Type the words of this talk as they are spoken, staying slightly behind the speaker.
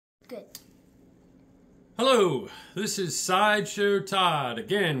Good. Hello, this is Sideshow Todd,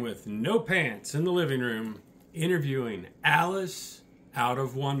 again with no pants in the living room, interviewing Alice out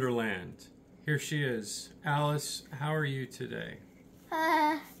of Wonderland. Here she is. Alice, how are you today?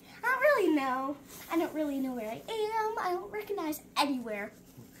 I don't really know. I don't really know where I am. I don't recognize anywhere.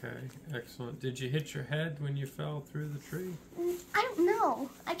 Okay, excellent. Did you hit your head when you fell through the tree? I don't know.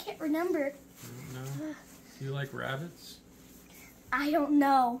 I can't remember. You don't know? Do you like rabbits? I don't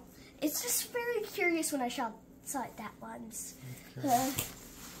know. It's just very curious when I saw it that once. Okay.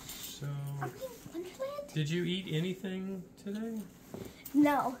 So, Are we in Wonderland? did you eat anything today?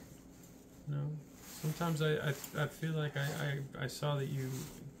 No. No? Sometimes I feel like I saw that you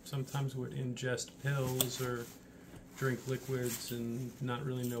sometimes would ingest pills or drink liquids and not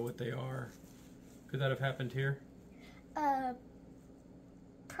really know what they are. Could that have happened here?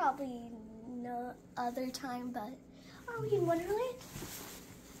 Probably no other time, but are we in Wonderland?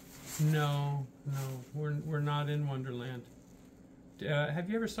 No, we're not in Wonderland. Have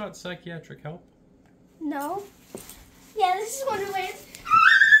you ever sought psychiatric help? No. Yeah, this is Wonderland.